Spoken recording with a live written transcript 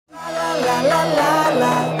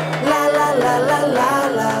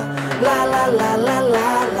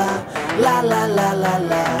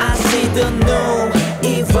I see the new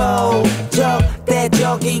evil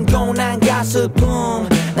적대적인 고난과 슬픔은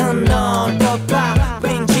널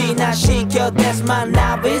popping 진화시켜. That's my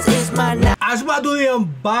novice, it's my novice. I was about to do the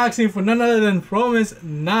unboxing for none other than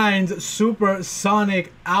Promisenine's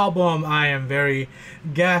Supersonic Album. I am very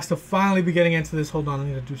gassed to finally be getting into this. Hold on, I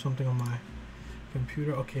need to do something on my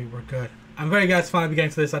computer. Okay, we're good. I'm very gassed to finally be getting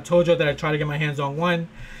into this. I told you that I tried to get my hands on one.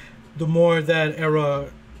 The more that era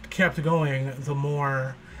kept going, the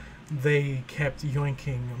more they kept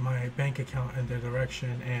yoinking my bank account in their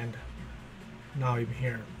direction, and now I'm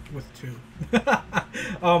here with two.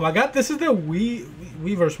 I got, this is the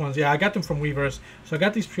Weverse ones. Yeah, I got them from Weverse. So I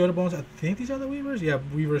got these pre-order bonuses. I think these are the Weverse. Yeah,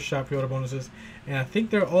 Weverse shop pre-order bonuses, and I think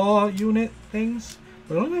they're all unit things.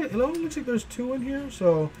 But it only looks like there's two in here,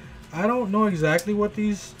 so I don't know exactly what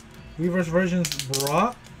these Weverse versions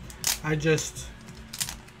brought.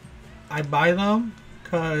 I buy them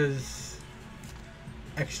because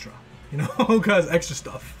extra, you know, because extra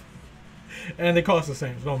stuff, and they cost the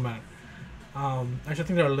same, so it don't matter. Actually, I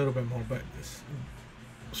think they're a little bit more, but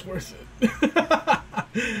it's worth it.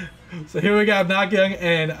 So here we got Nakyoung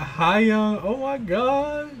and Hayoung. Oh my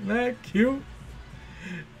god, that cute.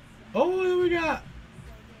 Oh, we got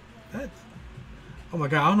that. Oh my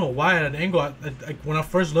god, I don't know why at an angle. Like when I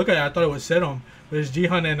first looked at it, I thought it was Serom, but it's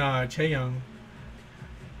Jihyun and Chaeyoung.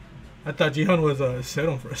 I thought Jihyun was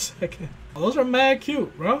Serom for a second. Oh, those are mad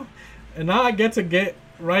cute, bro. And now I get to get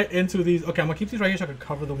right into these. Okay, I'm gonna keep these right here so I can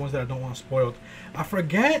cover the ones that I don't want spoiled. I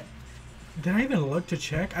forget. Did I even look to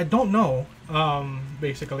check? I don't know.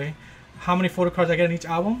 Basically, how many photo cards I get in each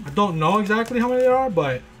album. I don't know exactly how many there are,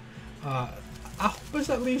 but I hope it's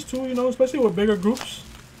at least two. You know, especially with bigger groups.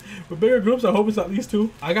 With bigger groups, I hope it's at least two.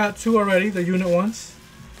 I got two already, the unit ones.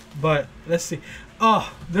 But let's see.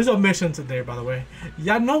 Oh, there's a mission today, by the way.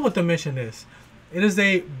 Y'all know what the mission is. It is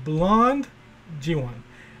a blonde G1.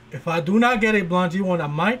 If I do not get a blonde G1, I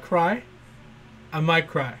might cry. I might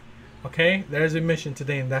cry. Okay? There's a mission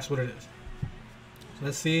today, and that's what it is. So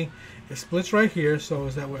let's see. It splits right here. So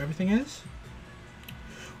is that where everything is?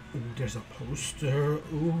 Ooh, there's a poster.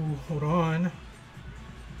 Ooh, hold on.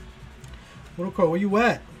 Where you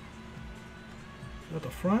at? At the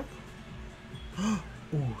front?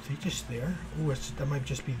 Ooh, they just there? Ooh, that might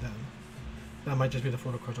just be them. That might just be the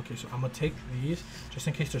photo cards. Okay, so I'm gonna take these just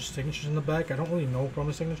in case there's signatures in the back. I don't really know from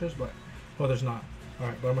the signatures, but well, there's not. All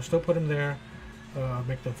right, but I'm gonna still put them there.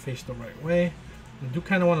 Make them face the right way. I do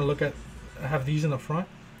kind of want to look at. I have these in the front,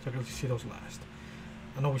 so I can see those last.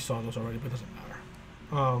 I know we saw those already, but it doesn't matter.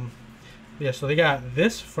 Yeah, so they got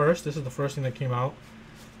this first. This is the first thing that came out.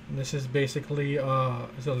 And this is basically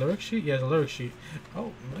is it a lyric sheet? Yeah, it's a lyric sheet.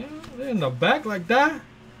 Oh man, they're in the back like that.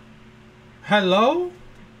 Hello?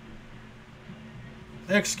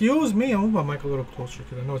 Excuse me. I'll move my mic a little closer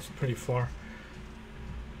because I know it's pretty far.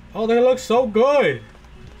 Oh, they look so good.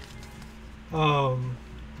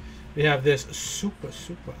 We have this super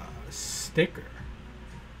sticker.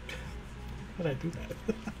 How did I do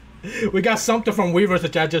that? We got something from Weverse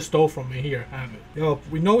that I just stole from me. Here, have it. Yo,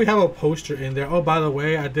 we know we have a poster in there. Oh, by the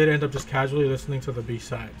way, I did end up just casually listening to the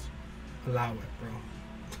B-sides. Allow it,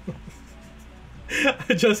 bro.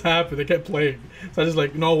 It just happened. They kept playing. So I just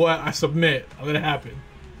like, you know what? I submit. I'll let it happen.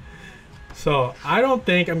 So I don't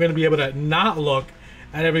think I'm going to be able to not look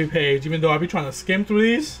at every page, even though I'll be trying to skim through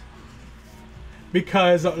these.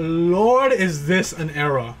 Because, Lord, is this an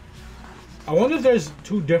era. I wonder if there's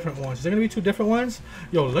two different ones. Is there going to be two different ones?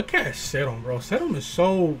 Yo, look at Serom, bro. Serom is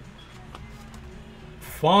so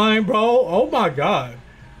fine, bro. Oh, my God.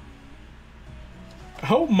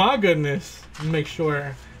 Oh, my goodness. Let me make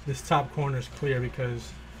sure this top corner is clear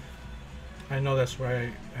because I know that's where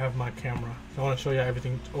I have my camera. So I want to show you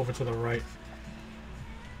everything over to the right.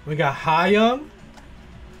 We got Hayoung.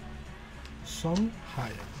 Song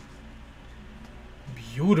Hayoung.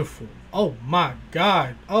 Beautiful. Oh my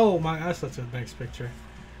god. Oh my, that's such a nice picture.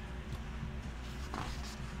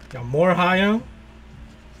 Got more Hayoung.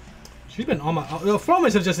 She's been on my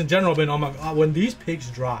Fromis have just in general been on my when these pics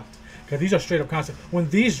dropped, because these are straight up concept. When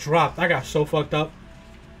these dropped, I got so fucked up.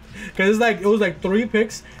 Cause it's like it was like 3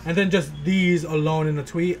 pics and then just these alone in the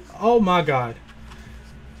tweet. Oh my god.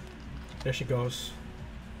 There she goes.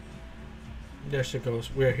 There she goes.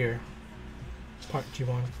 We're here. Part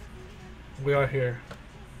G1. We are here.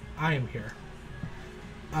 I am here.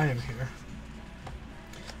 I am here.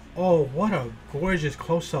 Oh, what a gorgeous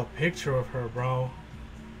close-up picture of her, bro.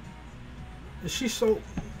 She's so...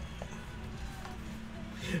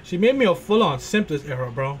 She made me a full-on simp this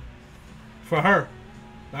era, bro. For her.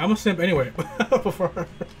 I'm a simp anyway, but for her.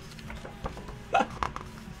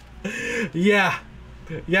 Yeah.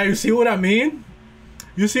 Yeah, you see what I mean?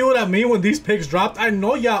 You see what I mean when these pics dropped? I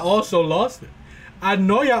know y'all also lost it. I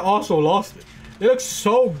know y'all also lost it. They look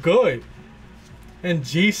so good. And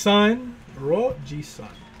G-Sun. Raw G-Sun.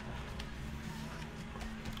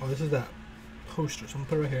 Oh, this is that poster. So I'm gonna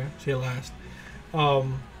put it right here. See it last.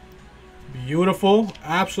 Beautiful.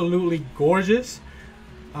 Absolutely gorgeous.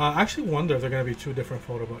 I actually wonder if they're gonna be two different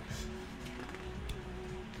photo books.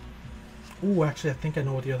 Ooh, actually I think I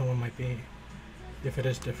know what the other one might be. If it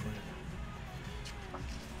is different.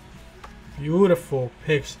 Beautiful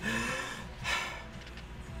pics.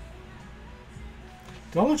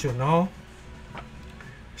 Don't want you to know,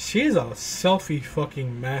 she's a selfie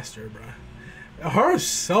fucking master, bruh. Her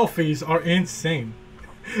selfies are insane.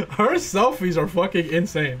 Her selfies are fucking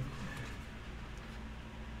insane.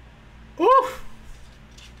 Oof.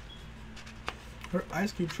 Her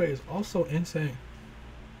ice cube tray is also insane.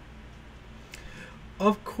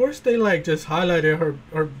 Of course they like just highlighted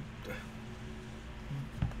her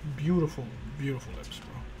beautiful, beautiful lips,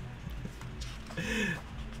 bro.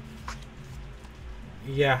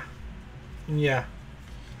 Yeah. Yeah.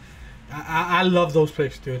 I love those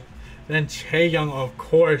pics, dude. Then Chaeyoung, of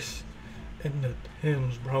course, in the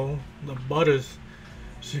Timbs, bro. The butters.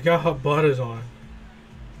 She got her butters on.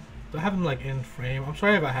 Do I have them like in frame? I'm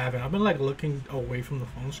sorry if I haven't. I've been like looking away from the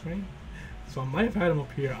phone screen. So I might have had them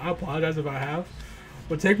up here. I apologize if I have.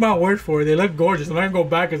 But take my word for it. They look gorgeous. I'm not gonna go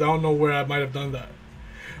back because I don't know where I might have done that.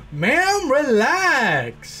 Ma'am,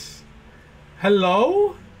 relax.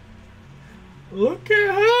 Hello? Look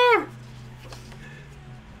at her.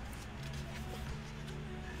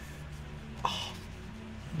 Oh,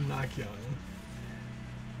 Nakyung.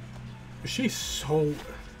 She's so...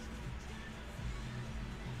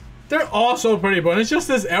 They're all so pretty, but it's just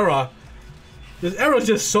this era. This era is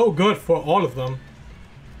just so good for all of them.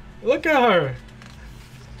 Look at her.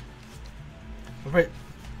 Alright.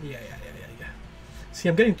 Yeah. See,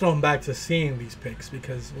 I'm getting thrown back to seeing these pics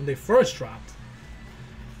because when they first dropped.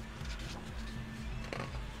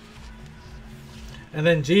 And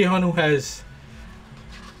then Jihyun, who has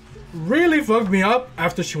really fucked me up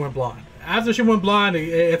after she went blonde. After she went blonde,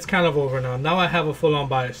 it's kind of over now. Now I have a full-on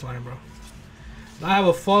bias line, bro. Now I have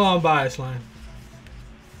a full-on bias line.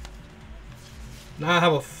 Now I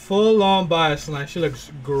have a full-on bias line. She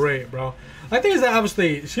looks great, bro. I think is that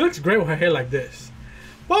obviously she looks great with her hair like this.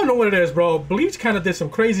 But I don't know what it is, bro. Bleach kind of did some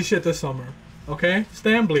crazy shit this summer. Okay?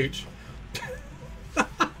 Stan Bleach.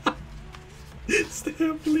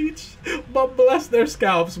 Stan Bleach. But bless their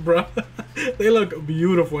scalps, bro. They look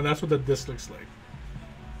beautiful, and that's what the disc looks like.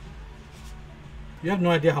 You have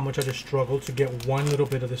no idea how much I just struggled to get one little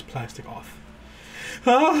bit of this plastic off.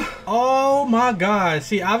 Oh my god.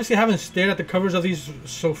 See, obviously I haven't stared at the covers of these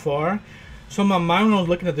so far. So my mind when I was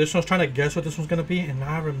looking at this one, I was trying to guess what this one's going to be. And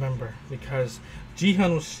now I remember. Because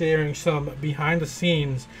Jihyun was sharing some behind the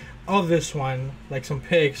scenes of this one. Like some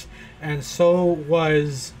pics. And so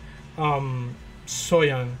was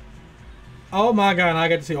Soyeon. Oh my god. I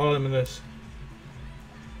get to see all of them in this.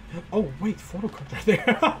 Oh wait. Photo cards right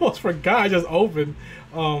there. I almost forgot. I just opened.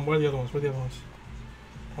 Where are the other ones? Where are the other ones?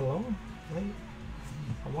 Hello? Wait.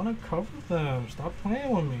 I want to cover them. Stop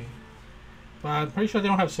playing with me. But I'm pretty sure they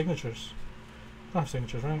don't have signatures. They don't have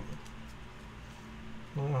signatures, right?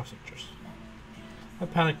 No, they don't have signatures. I'm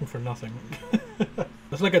panicking for nothing.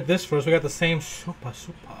 Let's look at this first. We got the same Supersonic.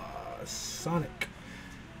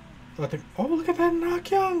 So I think, oh, look at that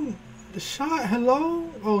Nakyung. The shot. Hello?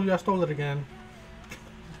 Oh, yeah, I stole it again.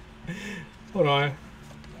 Hold on.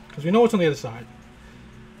 Because we know what's on the other side.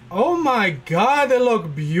 Oh my god, they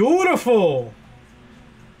look beautiful.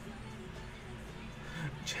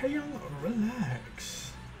 Chaeyoung,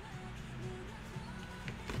 relax.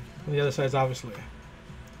 On the other side is obviously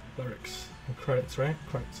lyrics and credits, right?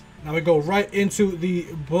 Credits. Now we go right into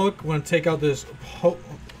the book. We're gonna take out this.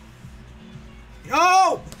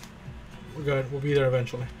 Oh! We're good. We'll be there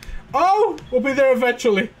eventually. Oh! We'll be there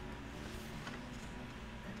eventually.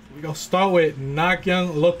 We gonna start with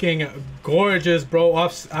Nakyung looking gorgeous, bro. I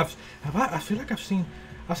feel like I've seen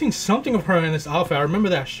something of her in this outfit. I remember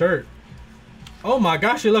that shirt. Oh my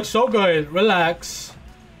gosh, she looks so good. Relax.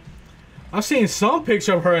 I've seen some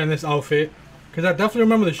picture of her in this outfit because I definitely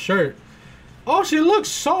remember the shirt. Oh, she looks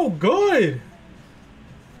so good.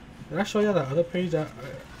 Did I show you that other page?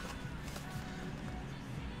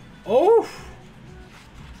 Oh.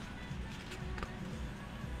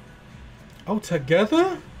 Oh,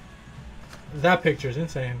 together? That picture is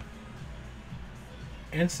insane.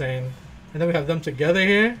 Insane. And then we have them together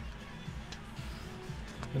here.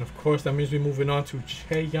 And of course, that means we're moving on to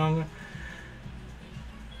Chaeyoung.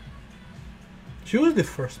 She was the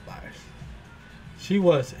first bias.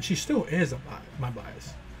 She still is my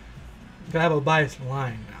bias. I have a bias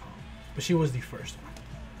line now, but she was the first one.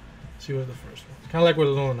 She was the first one. Kind of like with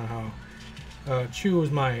Luna, how Chu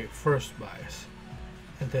was my first bias,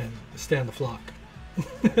 and then Stan the Flock.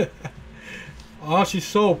 Oh, she's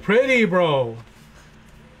so pretty, bro,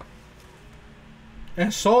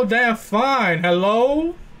 and so damn fine.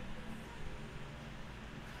 Hello.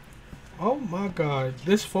 Oh my God,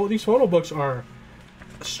 these photo books are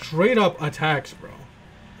straight up attacks, bro.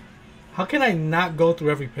 How can I not go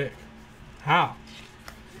through every pic? How?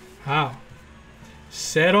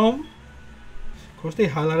 Serum. Of course, they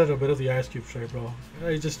highlighted a bit of the Ice Cube tray, bro.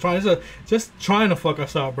 They just trying to fuck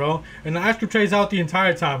us up, bro. And the Ice Cube tray's out the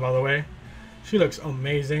entire time, by the way. She looks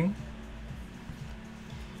amazing.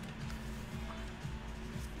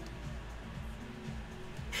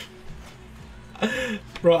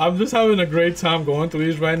 Bro, I'm just having a great time going through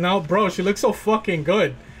these right now. Bro, she looks so fucking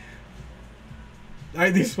good.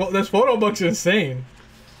 This photo book's insane.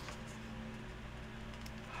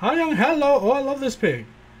 Hi, young, hello. Oh, I love this pig.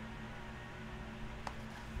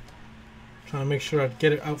 Trying to make sure I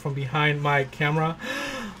get it out from behind my camera.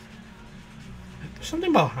 There's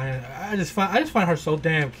something behind it. I just find her so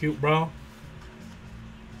damn cute, bro.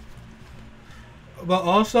 But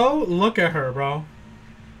also, look at her, bro.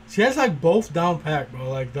 She has like both down pat, bro.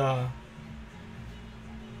 Like I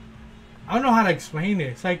don't know how to explain it.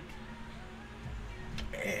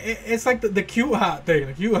 It's like the cute hot thing.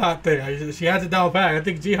 The cute hot thing. She has it down pat. I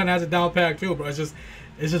think Jihan has it down pat too, bro. It's just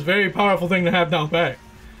very powerful thing to have down pat.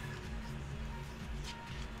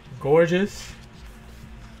 Gorgeous.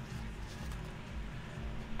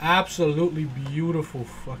 Absolutely beautiful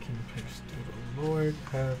fucking pics, dude. Lord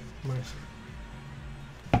have mercy.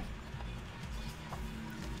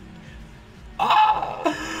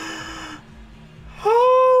 Ah!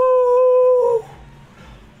 Oh!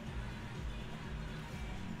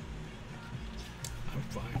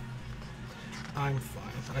 I'm fine.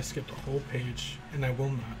 I skipped a whole page, and I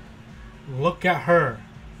will not. Look at her.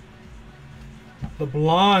 The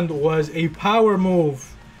blonde was a power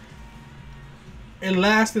move. It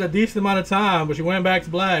lasted a decent amount of time, but she went back to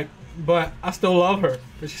black. But I still love her,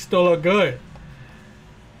 because she still look good.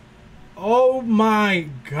 Oh my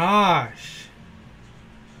gosh.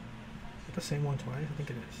 Is it the same one twice? I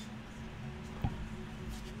think it is.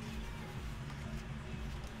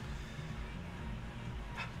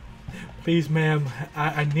 Please, ma'am,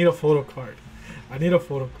 I need a photo card. I need a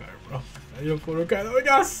photo card, bro. I need a photo card. Oh my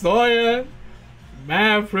God, Soya.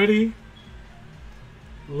 Mad pretty.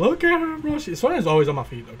 Look at her, bro. Soya's always on my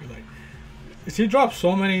feet, though. Cause, like, she drops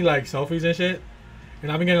so many, like, selfies and shit.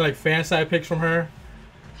 And I've been getting, like, fan side pics from her.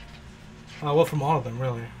 Well, from all of them,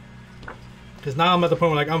 really. Because now I'm at the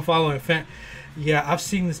point where, like, I'm following fan. Yeah, I've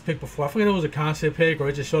seen this pic before. I forget it was a concept pic or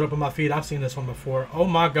it just showed up on my feed. I've seen this one before. Oh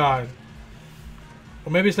my God.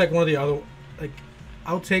 Or maybe it's like one of the other, like,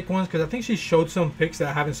 outtake ones. Because I think she showed some pics that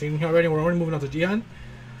I haven't seen here already. We're already moving on to Jihan.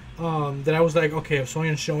 That I was like, okay, if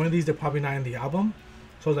Soyeon's showing these, they're probably not in the album.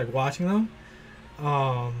 So I was like watching them.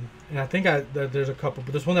 And I think there's a couple.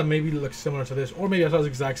 But there's one that maybe looks similar to this. Or maybe I saw the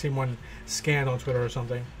exact same one scanned on Twitter or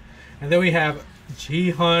something. And then we have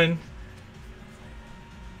Jihan.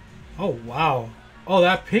 Oh, wow. Oh,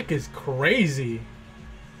 that pic is crazy.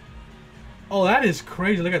 Oh, that is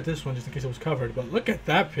crazy. Look at this one, just in case it was covered. But look at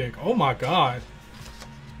that pic. Oh, my God.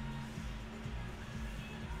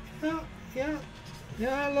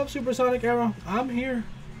 Yeah, I love Supersonic Era. I'm here.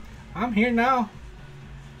 I'm here now.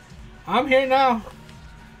 I'm here now.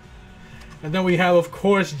 And then we have, of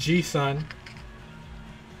course, G-Sun.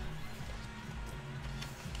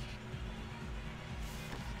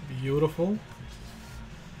 Beautiful.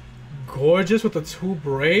 Gorgeous with the 2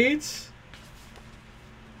 braids.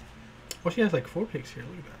 Oh, she has like 4 pics here.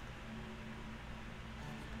 Look at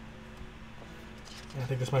that. I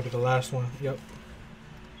think this might be the last one. Yep.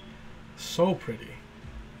 So pretty.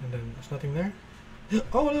 And then there's nothing there.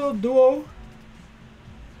 Oh, a little duo.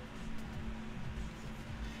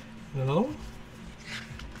 And another one?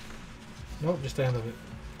 Nope, just the end of it.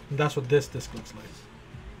 And that's what this disc looks like.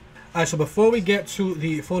 Alright, so before we get to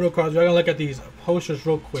the photo cards, we're gonna look at these posters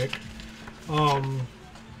real quick. Oh,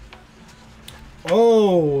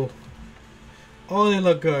 they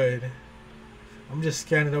look good. I'm just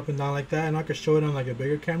scanning it up and down like that, and I could show it on like a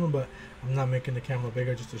bigger camera, but I'm not making the camera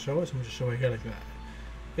bigger just to show it, so I'm gonna just show it here like that.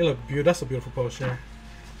 They look beautiful. That's a beautiful poster.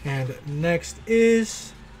 And next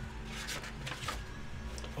is,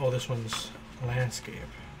 oh, this one's landscape.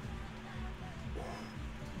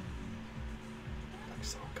 Looks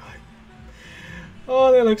so good.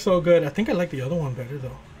 Oh, they look so good. I think I like the other one better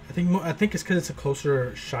though. I think it's because it's a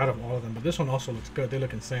closer shot of all of them, but this one also looks good. They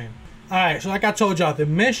look insane. All right, so like I told y'all, the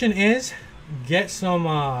mission is get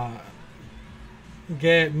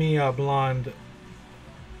me a blonde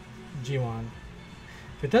G1.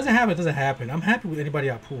 If it doesn't happen, it doesn't happen. I'm happy with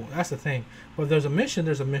anybody I pull. That's the thing. But if there's a mission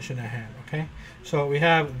at hand, okay? So we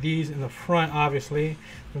have these in the front, obviously.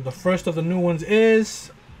 And the first of the new ones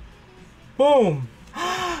is... boom!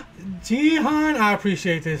 Jihan! I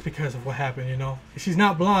appreciate this because of what happened, you know? She's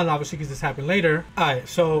not blonde, obviously, because this happened later. Alright,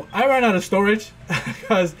 so I ran out of storage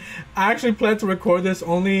because I actually planned to record this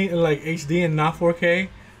only in like HD and not 4K.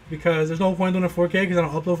 Because there's no point doing a 4K because I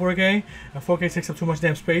don't upload 4K. And 4K takes up too much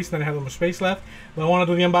damn space, then I have no more space left. But I want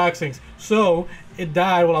to do the unboxings. So, it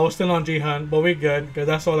died while I was still on Jihan, but we're good because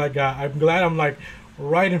that's all I got. I'm glad I'm like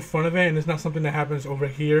right in front of it and it's not something that happens over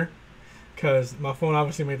here. Because my phone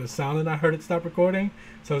obviously made the sound and I heard it stop recording.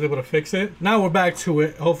 So I was able to fix it. Now we're back to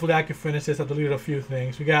it. Hopefully I can finish this. I deleted a few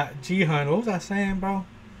things. We got Jihan. What was I saying, bro?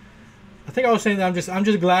 I think I was saying that I'm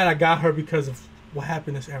just glad I got her because of what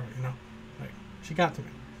happened this era, you know? Like, she got to me.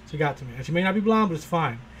 She got to me. And she may not be blonde, but it's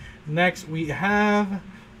fine. Next, we have...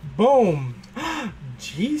 boom!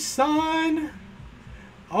 G-Sun!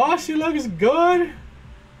 Oh, she looks good!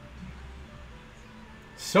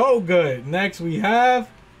 So good. Next, we have...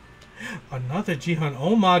 another Jihan.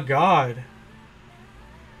 Oh my god.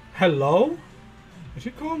 Hello? Did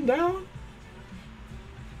she calm down?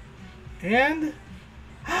 And...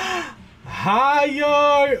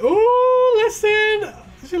 Higher! Ooh, listen!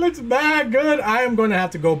 She looks bad good. I am going to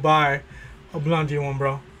have to go buy a blonde G1,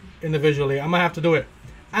 bro. Individually. I'm going to have to do it.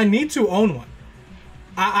 I need to own one.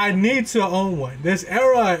 I need to own one. This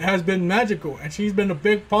era has been magical, and she's been a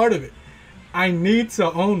big part of it. I need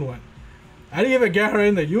to own one. I didn't even get her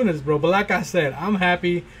in the units, bro. But like I said, I'm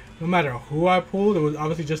happy no matter who I pulled. It was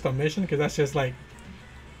obviously just a mission, because that's just like...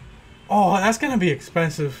 oh, that's going to be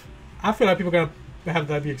expensive. I feel like people are going to have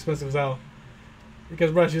that be expensive as hell.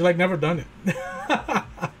 Because, bro, she's like never done it.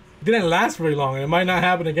 Didn't last very long, and it might not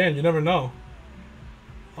happen again. You never know.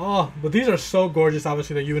 Oh, but these are so gorgeous.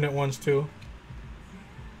 Obviously, the unit ones too.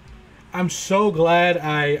 I'm so glad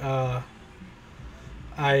I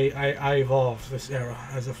evolved this era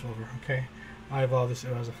as a Flover. Okay, I evolved this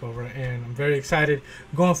era as a Flover, and I'm very excited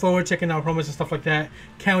going forward, checking out promos and stuff like that.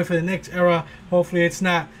 Can't wait for the next era. Hopefully, it's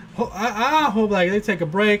not. I hope like they take a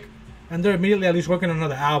break and they're immediately at least working on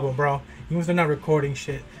another album, bro. Even if they're not recording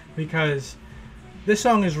shit, because this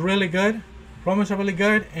song is really good, promos are really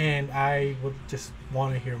good, and I would just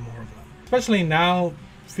want to hear more of them. Especially now,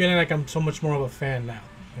 feeling like I'm so much more of a fan now,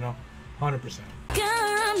 you know, 100%.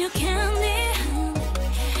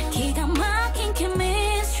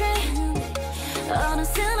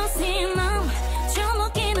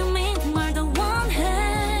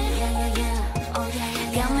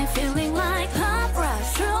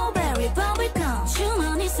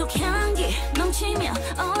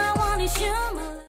 All I want is you.